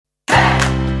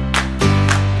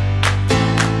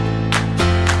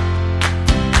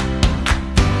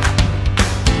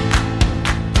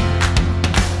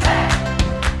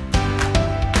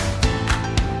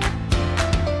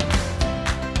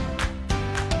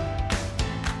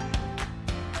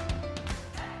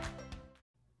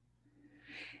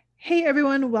Hey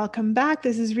everyone, welcome back.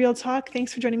 This is Real Talk.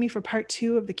 Thanks for joining me for part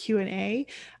two of the Q&A.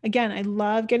 Again, I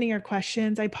love getting your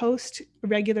questions. I post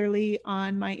regularly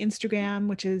on my Instagram,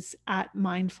 which is at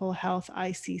Mindful Health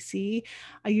ICC.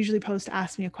 I usually post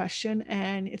Ask Me a Question,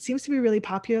 and it seems to be really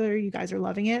popular. You guys are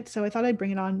loving it. So I thought I'd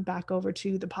bring it on back over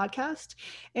to the podcast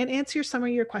and answer some of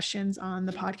your questions on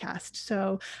the podcast.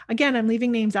 So again, I'm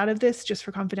leaving names out of this just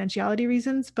for confidentiality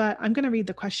reasons, but I'm going to read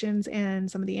the questions and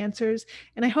some of the answers,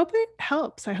 and I hope it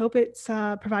helps. I hope it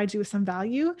provides you with some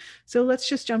value. So let's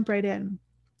just jump right in.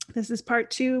 This is part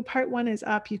two. Part one is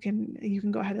up. You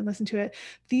can go ahead and listen to it.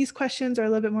 These questions are a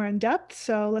little bit more in depth,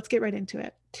 so let's get right into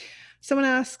it. Someone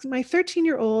asks, my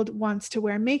 13-year-old wants to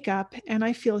wear makeup and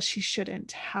I feel she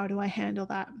shouldn't. How do I handle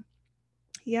that?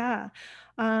 Yeah.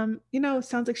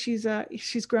 Sounds like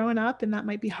she's growing up, and that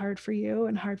might be hard for you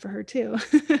and hard for her too.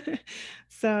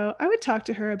 So I would talk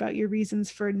to her about your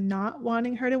reasons for not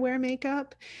wanting her to wear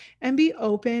makeup and be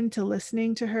open to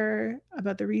listening to her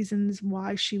about the reasons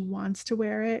why she wants to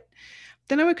wear it.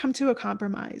 Then I would come to a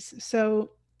compromise.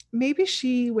 So maybe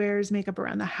she wears makeup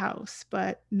around the house,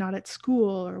 but not at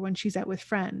school or when she's out with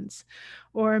friends.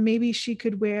 Or maybe she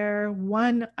could wear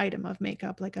one item of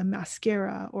makeup, like a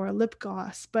mascara or a lip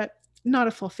gloss, but not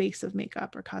a full face of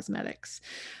makeup or cosmetics.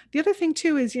 The other thing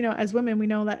too is, as women, we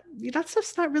know that that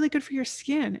stuff's not really good for your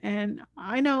skin. And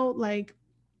I know, like,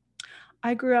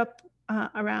 I grew up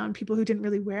around people who didn't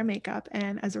really wear makeup.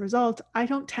 And as a result, I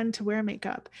don't tend to wear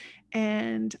makeup.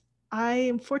 And I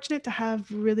am fortunate to have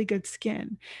really good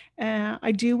skin.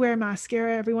 I do wear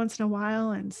mascara every once in a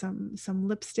while and some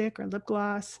lipstick or lip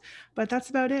gloss, but that's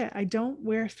about it. I don't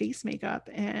wear face makeup,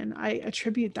 and I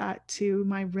attribute that to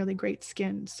my really great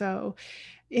skin. So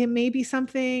it may be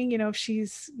something, if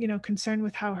she's, concerned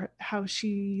with how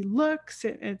she looks,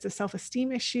 it's a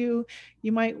self-esteem issue.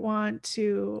 You might want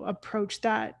to approach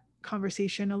that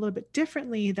conversation a little bit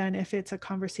differently than if it's a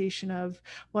conversation of,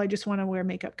 well, I just want to wear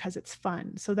makeup because it's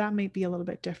fun. So that might be a little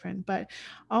bit different, but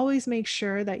always make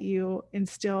sure that you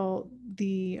instill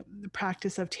the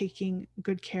practice of taking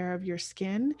good care of your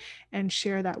skin and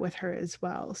share that with her as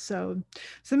well. So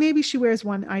maybe she wears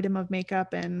one item of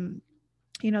makeup, and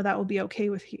that will be okay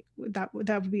with you. That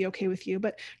would be okay with you,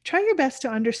 but try your best to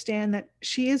understand that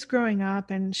she is growing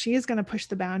up and she is going to push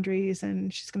the boundaries,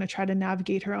 and she's going to try to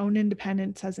navigate her own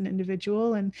independence as an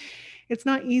individual. And it's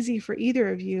not easy for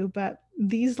either of you, but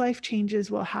these life changes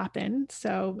will happen,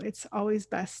 so it's always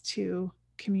best to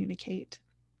communicate.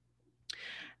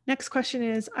 Next question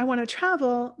is, I want to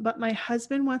travel, but my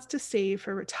husband wants to save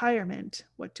for retirement.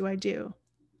 What do I do?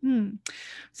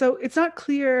 So it's not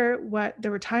clear what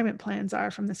the retirement plans are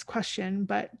from this question,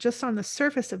 but just on the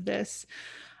surface of this,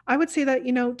 I would say that,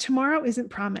 tomorrow isn't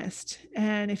promised.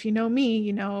 And if you know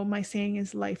me, my saying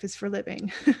is life is for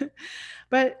living.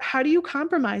 But how do you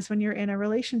compromise when you're in a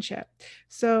relationship?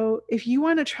 So if you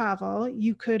want to travel,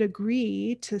 you could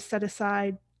agree to set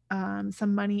aside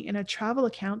some money in a travel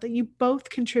account that you both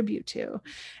contribute to.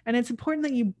 And it's important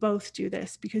that you both do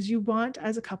this because you want,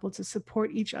 as a couple, to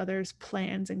support each other's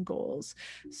plans and goals.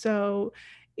 So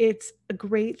it's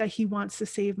great that he wants to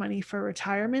save money for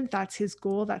retirement. That's his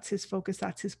goal, that's his focus,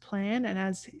 that's his plan. And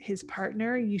as his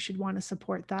partner, you should want to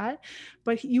support that.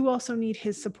 But you also need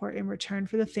his support in return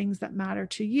for the things that matter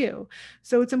to you.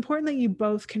 So it's important that you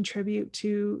both contribute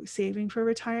to saving for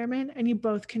retirement and you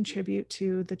both contribute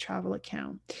to the travel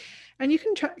account. And you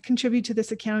can contribute to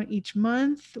this account each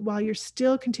month while you're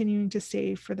still continuing to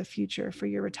save for the future for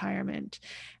your retirement.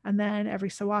 And then every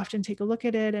so often take a look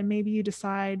at it, and maybe you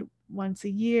decide once a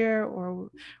year or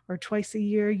twice a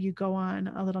year you go on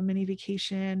a little mini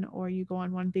vacation, or you go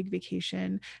on one big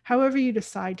vacation, however you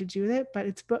decide to do it. But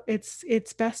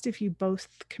it's best if you both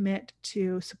commit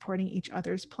to supporting each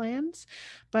other's plans,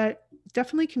 but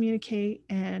definitely communicate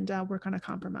and work on a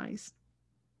compromise.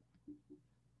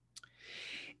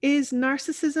 Is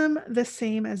narcissism the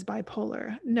same as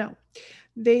bipolar? No.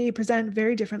 They present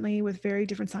very differently with very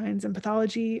different signs and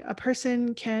pathology. A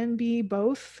person can be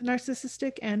both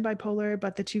narcissistic and bipolar,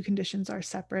 but the two conditions are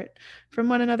separate from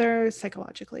one another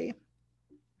psychologically.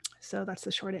 So that's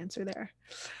the short answer there.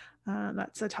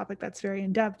 That's a topic that's very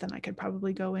in depth, and I could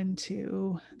probably go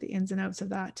into the ins and outs of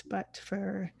that. But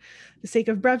for the sake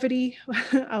of brevity,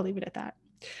 I'll leave it at that.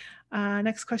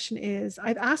 Next question is,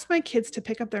 I've asked my kids to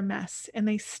pick up their mess and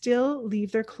they still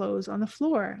leave their clothes on the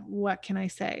floor. What can I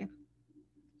say?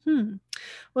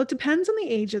 Well, it depends on the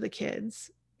age of the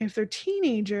kids. If they're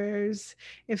teenagers,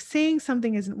 if saying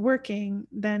something isn't working,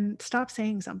 then stop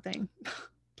saying something.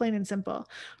 Plain and simple.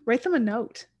 Write them a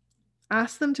note.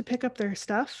 Ask them to pick up their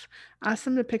stuff, ask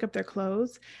them to pick up their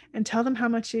clothes, and tell them how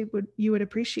much you would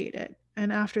appreciate it.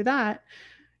 And after that,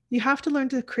 you have to learn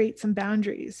to create some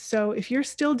boundaries. So if you're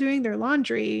still doing their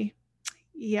laundry,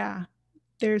 yeah,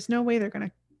 there's no way they're going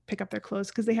to pick up their clothes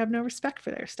because they have no respect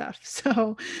for their stuff.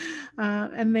 So,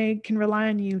 and they can rely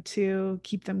on you to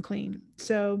keep them clean.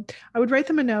 So I would write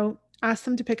them a note, ask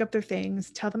them to pick up their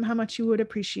things, tell them how much you would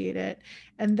appreciate it,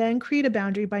 and then create a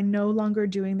boundary by no longer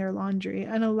doing their laundry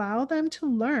and allow them to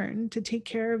learn to take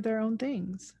care of their own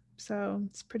things. So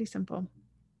it's pretty simple.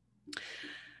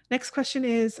 Next question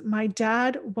is, my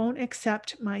dad won't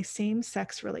accept my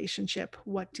same-sex relationship.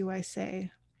 What do I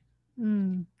say?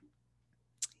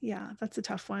 Yeah, that's a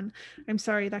tough one. I'm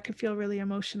sorry, that could feel really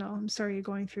emotional. I'm sorry you're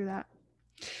going through that.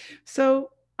 So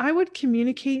I would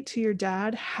communicate to your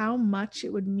dad how much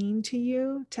it would mean to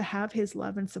you to have his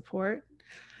love and support,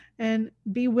 and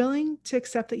be willing to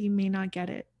accept that you may not get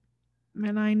it.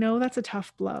 And I know that's a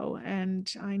tough blow,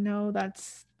 and I know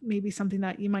that's maybe something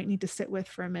that you might need to sit with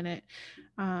for a minute.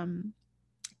 Um,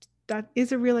 that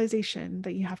is a realization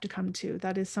that you have to come to.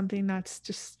 That is something that's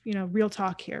just, real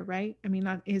talk here, right? I mean,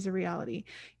 that is a reality.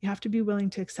 You have to be willing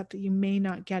to accept that you may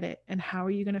not get it. And how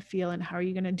are you going to feel and how are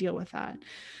you going to deal with that?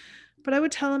 But I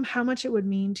would tell him how much it would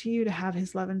mean to you to have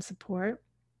his love and support.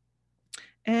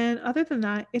 And other than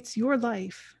that, it's your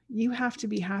life. You have to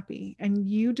be happy and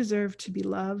you deserve to be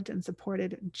loved and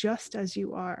supported just as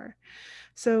you are.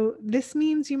 So this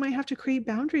means you might have to create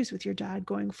boundaries with your dad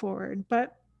going forward,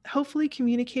 but hopefully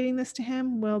communicating this to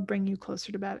him will bring you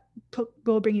closer together.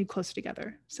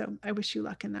 So I wish you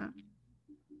luck in that.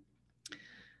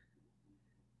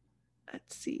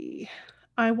 Let's see.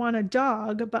 I want a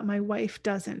dog, but my wife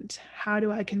doesn't. How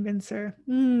do I convince her?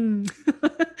 Oh,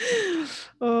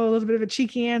 a little bit of a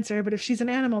cheeky answer, but if she's an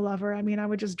animal lover, I mean, I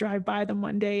would just drive by them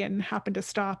one day and happen to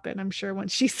stop, and I'm sure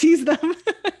once she sees them,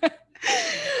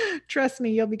 trust me,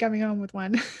 you'll be coming home with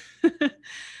one.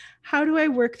 How do I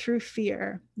work through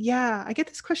fear? Yeah, I get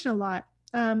this question a lot.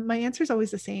 My answer is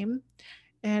always the same,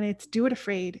 and it's do it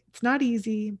afraid. It's not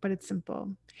easy, but it's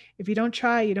simple. If you don't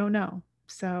try, you don't know.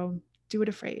 So do it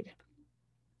afraid.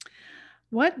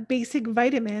 What basic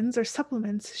vitamins or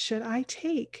supplements should I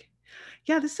take?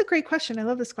 Yeah, this is a great question. I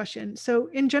love this question. So,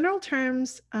 in general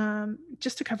terms,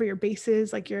 just to cover your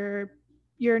bases, like your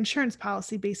insurance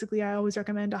policy, basically, I always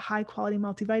recommend a high quality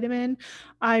multivitamin.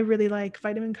 I really like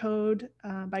Vitamin Code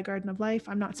by Garden of Life.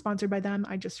 I'm not sponsored by them.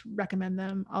 I just recommend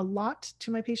them a lot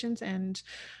to my patients and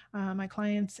my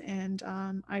clients, and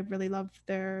I really love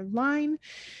their line.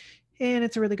 And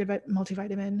it's a really good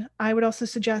multivitamin. I would also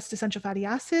suggest essential fatty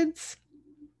acids.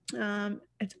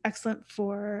 It's excellent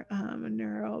for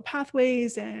neural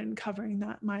pathways and covering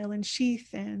that myelin sheath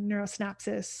and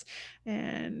neurosynapsis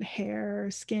and hair,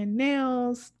 skin,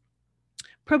 nails.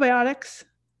 Probiotics,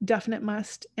 definite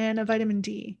must, and a vitamin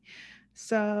D.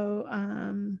 So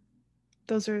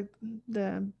those are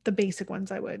the basic ones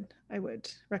I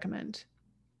would recommend.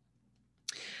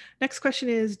 Next question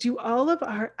is, do all of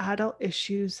our adult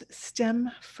issues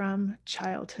stem from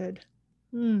childhood?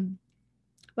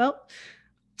 Well,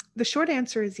 the short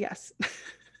answer is yes.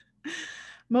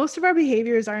 Most of our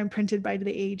behaviors are imprinted by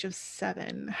the age of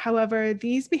 7. However,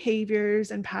 these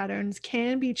behaviors and patterns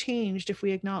can be changed if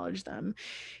we acknowledge them.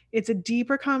 It's a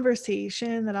deeper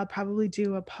conversation that I'll probably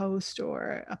do a post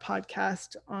or a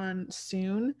podcast on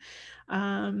soon.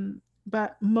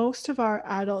 But most of our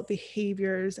adult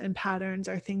behaviors and patterns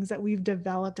are things that we've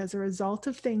developed as a result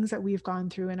of things that we've gone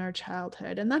through in our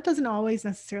childhood. And that doesn't always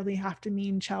necessarily have to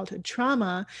mean childhood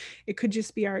trauma. It could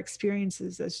just be our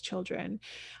experiences as children.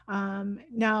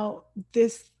 Now,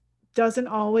 this doesn't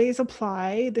always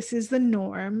apply. This is the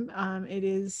norm. It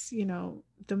is,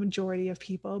 the majority of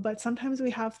people, but sometimes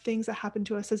we have things that happen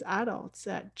to us as adults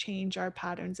that change our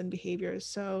patterns and behaviors.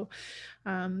 So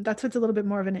that's what's a little bit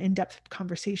more of an in-depth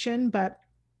conversation. But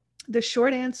the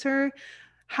short answer,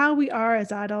 how we are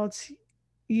as adults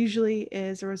usually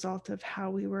is a result of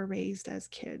how we were raised as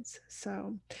kids.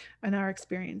 So, and our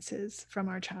experiences from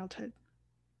our childhood.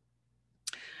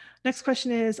 Next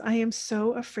question is, I am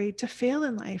so afraid to fail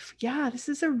in life. Yeah, this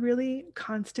is a really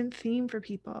constant theme for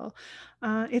people.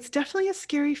 It's definitely a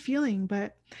scary feeling,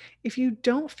 but if you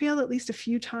don't fail at least a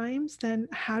few times, then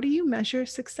how do you measure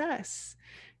success?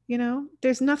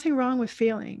 There's nothing wrong with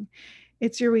failing.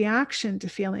 It's your reaction to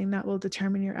failing that will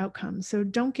determine your outcome. So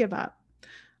don't give up.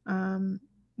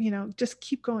 Just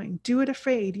keep going. Do it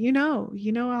afraid. I'm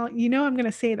going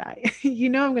to say that.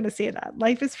 I'm going to say that.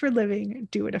 Life is for living.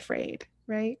 Do it afraid,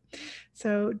 right?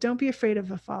 So don't be afraid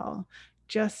of a fall.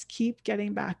 Just keep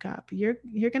getting back up. You're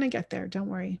going to get there. Don't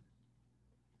worry.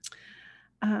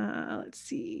 Let's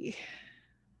see.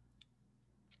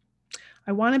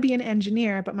 I want to be an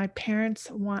engineer, but my parents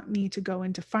want me to go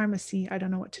into pharmacy. I don't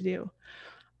know what to do.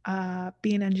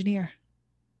 Be an engineer.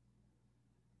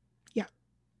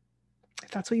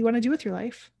 if that's what you want to do with your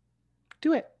life,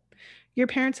 do it. Your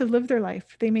parents have lived their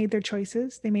life. They made their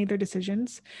choices. They made their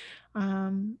decisions.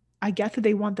 I get that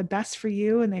they want the best for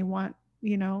you and they want,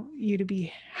 you to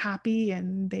be happy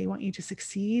and they want you to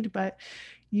succeed. But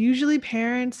usually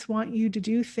parents want you to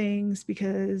do things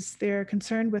because they're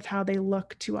concerned with how they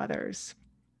look to others.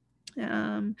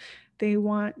 Um, they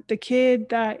want the kid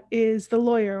that is the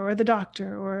lawyer or the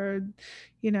doctor, or,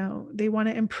 they want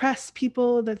to impress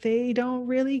people that they don't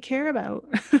really care about.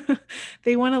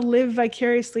 They want to live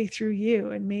vicariously through you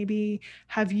and maybe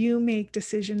have you make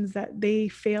decisions that they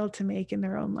failed to make in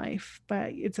their own life.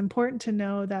 But it's important to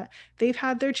know that they've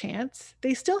had their chance.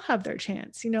 They still have their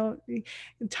chance.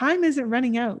 Time isn't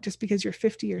running out just because you're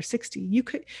 50 or 60.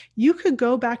 You could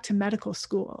go back to medical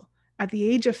school at the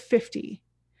age of 50,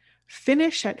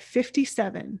 finish at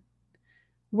 57,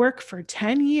 work for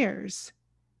 10 years,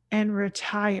 and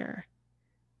retire.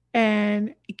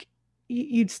 And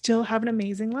you'd still have an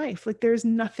amazing life. Like, there's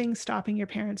nothing stopping your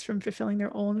parents from fulfilling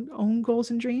their own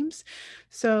goals and dreams.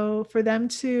 So for them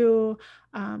to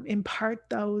impart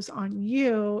those on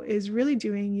you is really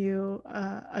doing you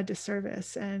a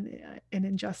disservice and an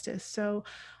injustice. So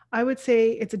I would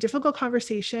say it's a difficult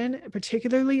conversation,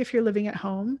 particularly if you're living at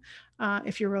home.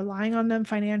 If you're relying on them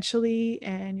financially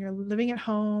and you're living at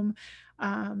home,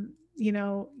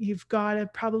 you've got to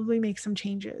probably make some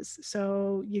changes.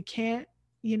 So you can't,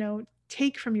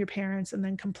 take from your parents and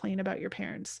then complain about your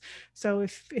parents. So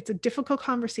if it's a difficult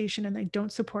conversation and they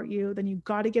don't support you, then you've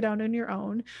got to get out on your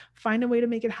own, find a way to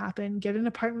make it happen, get an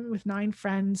apartment with 9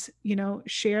 friends,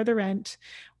 share the rent,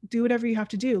 do whatever you have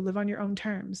to do, live on your own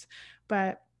terms.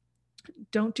 But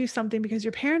don't do something because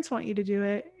your parents want you to do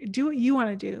it. Do what you want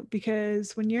to do,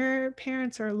 because when your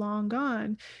parents are long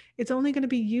gone, it's only going to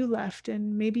be you left.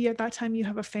 And maybe at that time you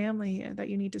have a family that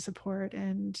you need to support.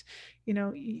 And,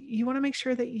 you want to make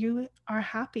sure that you are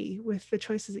happy with the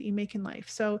choices that you make in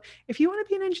life. So if you want to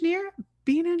be an engineer,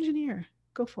 be an engineer.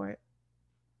 Go for it.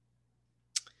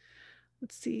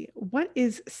 Let's see. What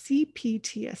is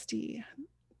CPTSD?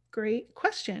 Great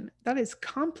question. That is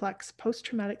complex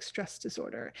post-traumatic stress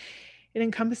disorder. It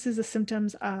encompasses the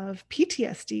symptoms of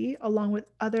PTSD, along with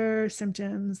other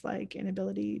symptoms like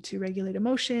inability to regulate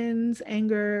emotions,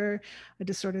 anger, a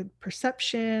distorted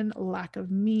perception, lack of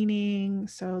meaning.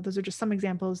 So those are just some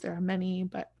examples. There are many,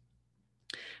 but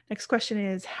next question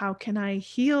is, how can I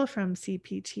heal from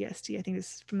CPTSD? I think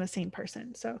this is from the same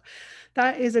person. So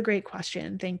that is a great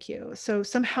question. Thank you. So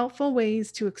some helpful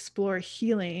ways to explore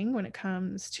healing when it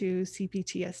comes to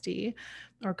CPTSD,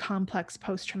 or complex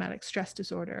post-traumatic stress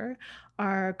disorder,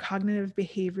 are cognitive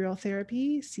behavioral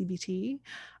therapy, CBT,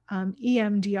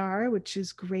 EMDR, which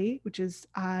is great, which is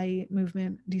eye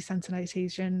movement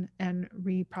desensitization and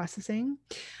reprocessing.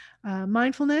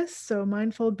 Mindfulness, so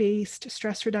mindful-based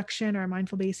stress reduction or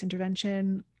mindful-based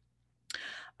intervention.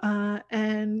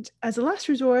 And as a last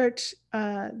resort,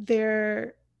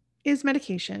 there is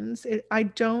medications. I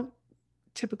don't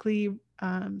typically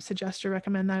suggest or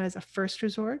recommend that as a first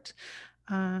resort.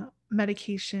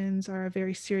 Medications are a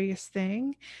very serious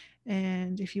thing.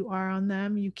 And if you are on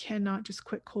them, you cannot just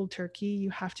quit cold turkey.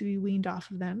 You have to be weaned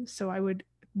off of them. So I would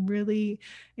really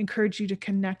encourage you to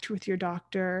connect with your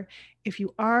doctor if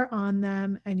you are on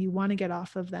them and you want to get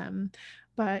off of them.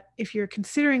 But if you're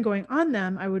considering going on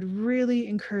them, I would really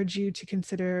encourage you to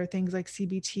consider things like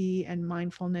CBT and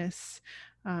mindfulness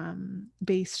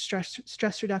based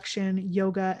stress reduction,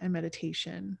 yoga, and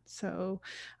meditation. So,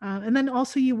 and then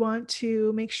also you want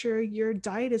to make sure your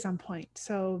diet is on point.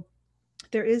 So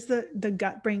there is the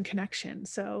gut brain connection.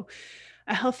 So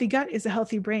a healthy gut is a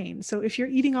healthy brain. So if you're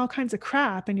eating all kinds of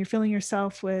crap and you're filling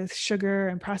yourself with sugar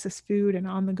and processed food and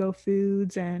on the go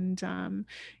foods and,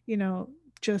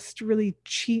 just really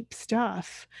cheap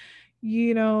stuff,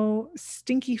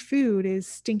 stinky food is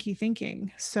stinky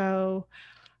thinking. So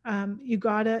you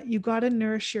gotta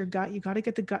nourish your gut. You gotta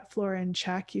get the gut flora in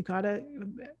check. You gotta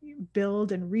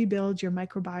build and rebuild your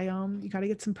microbiome. You gotta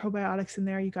get some probiotics in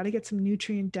there. You gotta get some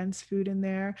nutrient dense food in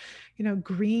there.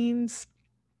 Greens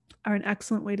are an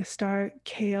excellent way to start.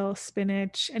 Kale,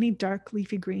 spinach, any dark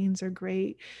leafy greens are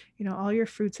great. All your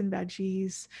fruits and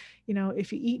veggies.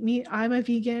 If you eat meat, I'm a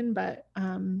vegan, but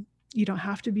you don't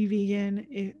have to be vegan.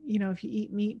 If you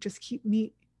eat meat, just keep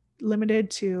meat limited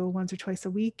to once or twice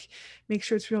a week. Make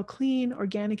sure it's real clean,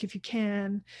 organic if you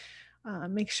can.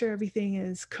 Make sure everything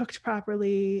is cooked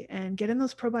properly and get in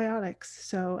those probiotics.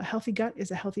 So a healthy gut is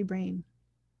a healthy brain.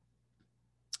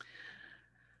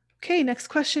 Okay, next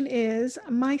question is,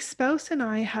 my spouse and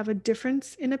I have a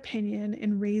difference in opinion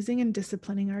in raising and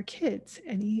disciplining our kids.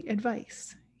 Any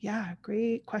advice? Yeah,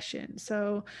 great question.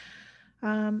 So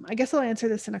I guess I'll answer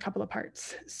this in a couple of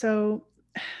parts. So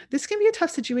this can be a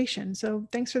tough situation. So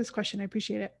thanks for this question. I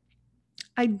appreciate it.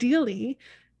 Ideally,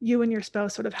 you and your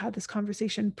spouse would have had this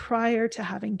conversation prior to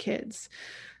having kids.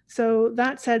 So,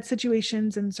 that said,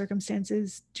 situations and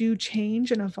circumstances do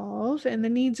change and evolve, and the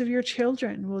needs of your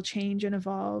children will change and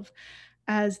evolve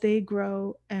as they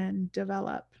grow and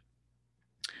develop.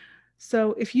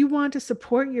 So, if you want to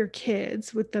support your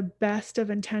kids with the best of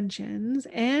intentions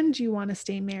and you want to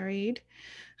stay married,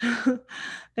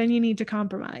 then you need to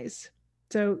compromise.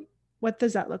 So, what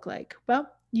does that look like? Well,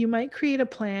 you might create a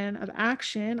plan of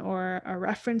action or a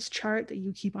reference chart that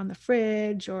you keep on the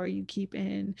fridge or you keep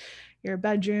in your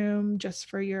bedroom just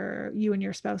for you and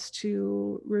your spouse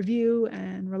to review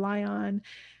and rely on.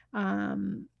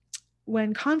 Um,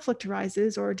 when conflict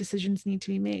arises or decisions need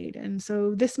to be made. And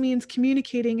so this means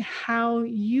communicating how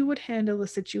you would handle a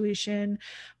situation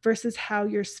versus how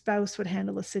your spouse would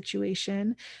handle a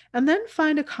situation, and then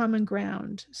find a common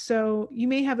ground. So you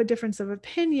may have a difference of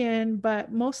opinion,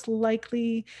 but most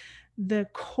likely the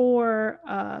core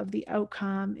of the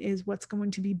outcome is what's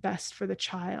going to be best for the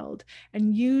child.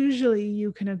 And usually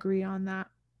you can agree on that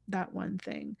one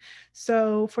thing.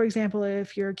 So, for example,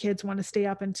 if your kids want to stay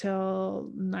up until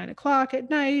 9 o'clock at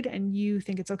night and you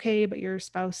think it's okay, but your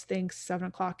spouse thinks 7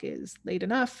 o'clock is late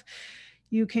enough,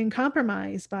 you can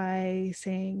compromise by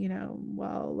saying,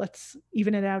 well, let's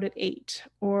even it out at 8.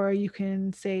 Or you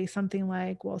can say something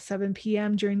like, well, 7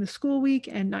 p.m. during the school week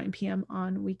and 9 p.m.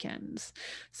 on weekends.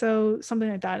 So, something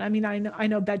like that. I mean, I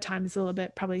know bedtime is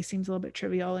probably seems a little bit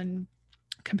trivial and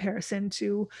comparison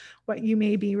to what you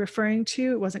may be referring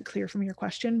to. It wasn't clear from your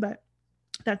question, but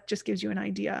that just gives you an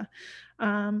idea.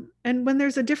 And when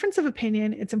there's a difference of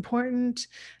opinion, it's important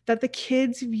that the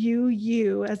kids view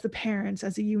you as the parents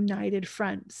as a united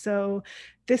front. So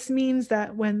this means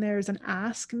that when there's an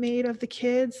ask made of the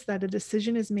kids, that a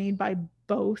decision is made by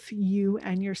both you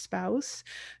and your spouse.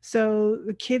 So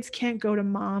the kids can't go to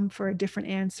mom for a different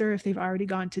answer if they've already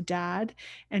gone to dad,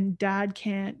 and dad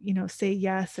can't, say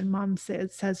yes and mom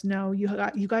says no.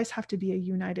 You guys have to be a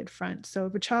united front. So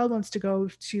if a child wants to go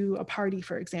to a party,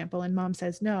 for example, and mom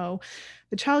says no,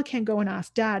 the child can't go and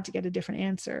ask dad to get a different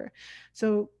answer.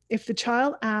 So if the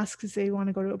child asks if they want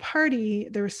to go to a party,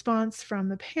 the response from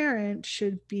the parent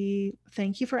should be,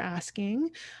 thank you for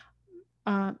asking.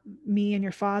 Me and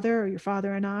your father, or your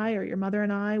father and I, or your mother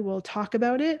and I will talk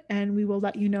about it, and we will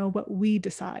let you know what we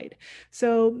decide.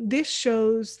 So this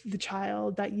shows the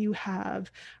child that you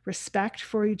have respect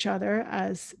for each other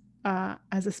as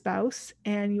a spouse,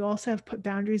 and you also have put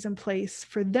boundaries in place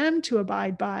for them to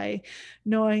abide by,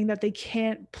 knowing that they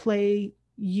can't play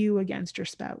you against your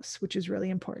spouse, which is really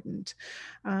important.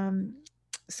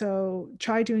 So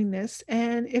try doing this.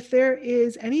 And if there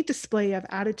is any display of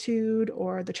attitude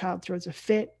or the child throws a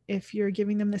fit, if you're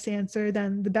giving them this answer,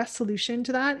 then the best solution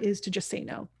to that is to just say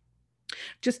no.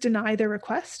 Just deny their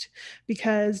request,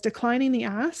 because declining the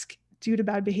ask due to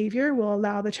bad behavior will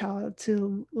allow the child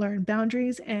to learn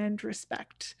boundaries and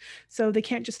respect. So they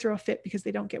can't just throw a fit because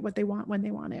they don't get what they want when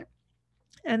they want it.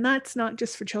 And that's not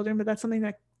just for children, but that's something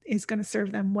that is going to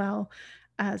serve them well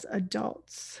as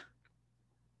adults.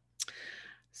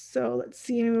 So let's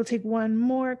see, maybe we'll take one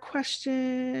more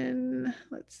question.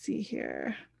 Let's see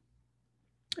here.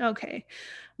 Okay.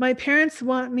 My parents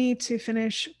want me to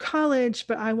finish college,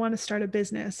 but I want to start a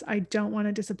business. I don't want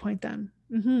to disappoint them.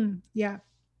 Yeah.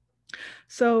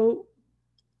 So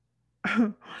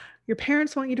your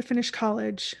parents want you to finish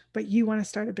college, but you want to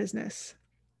start a business.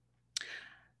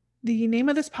 The name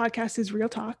of this podcast is Real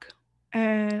Talk,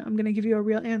 and I'm going to give you a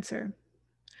real answer.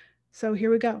 So here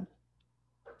we go.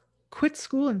 Quit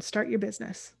school and start your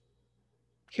business.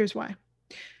 Here's why.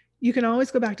 You can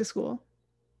always go back to school.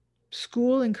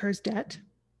 School incurs debt.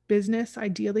 Business,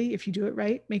 ideally, if you do it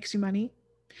right, makes you money.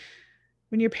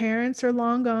 When your parents are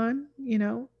long gone,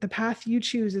 the path you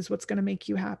choose is what's going to make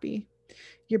you happy.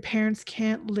 Your parents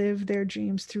can't live their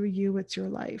dreams through you. It's your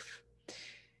life.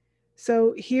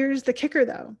 So here's the kicker,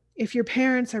 though. If your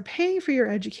parents are paying for your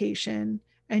education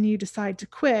and you decide to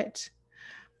quit,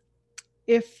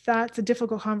 if that's a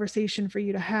difficult conversation for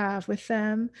you to have with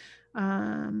them,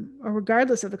 or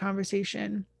regardless of the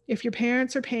conversation, if your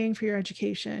parents are paying for your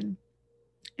education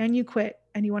and you quit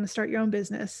and you want to start your own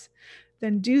business,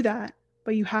 then do that,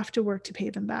 but you have to work to pay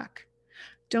them back.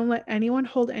 Don't let anyone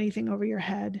hold anything over your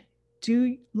head.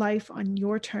 Do life on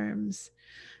your terms,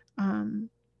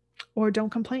 or don't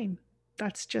complain.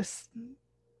 That's just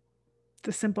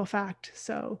the simple fact.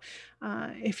 So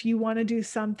if you want to do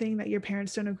something that your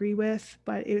parents don't agree with,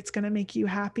 but it's going to make you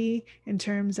happy in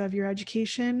terms of your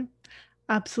education,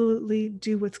 Absolutely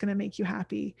do what's going to make you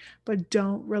happy, but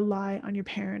don't rely on your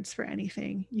parents for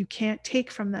anything. You can't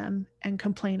take from them and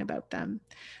complain about them.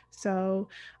 So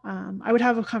I would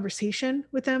have a conversation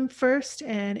with them first,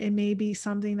 and it may be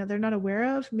something that they're not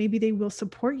aware of. Maybe they will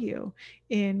support you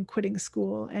in quitting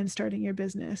school and starting your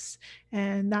business.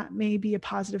 And that may be a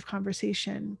positive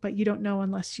conversation, but you don't know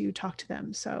unless you talk to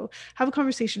them. So have a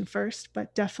conversation first,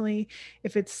 but definitely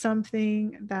if it's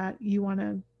something that you want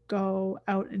to go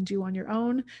out and do on your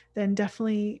own, then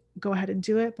definitely go ahead and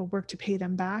do it, but work to pay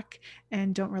them back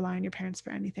and don't rely on your parents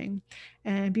for anything.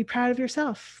 And be proud of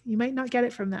yourself. You might not get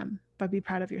it from them, but be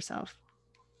proud of yourself.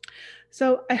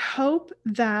 So I hope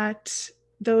that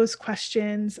those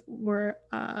questions were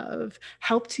of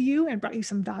help to you and brought you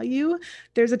some value.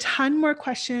 There's a ton more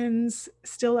questions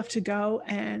still left to go,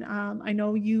 and I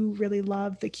know you really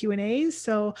love the Q&As,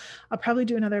 so I'll probably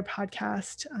do another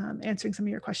podcast answering some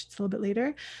of your questions a little bit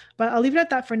later. But I'll leave it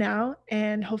at that for now,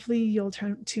 and hopefully you'll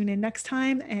tune in next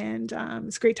time. And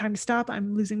it's a great time to stop.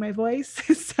 I'm losing my voice,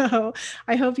 so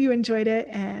I hope you enjoyed it,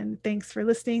 and thanks for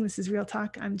listening. This is Real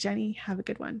Talk. I'm Jenny. Have a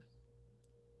good one.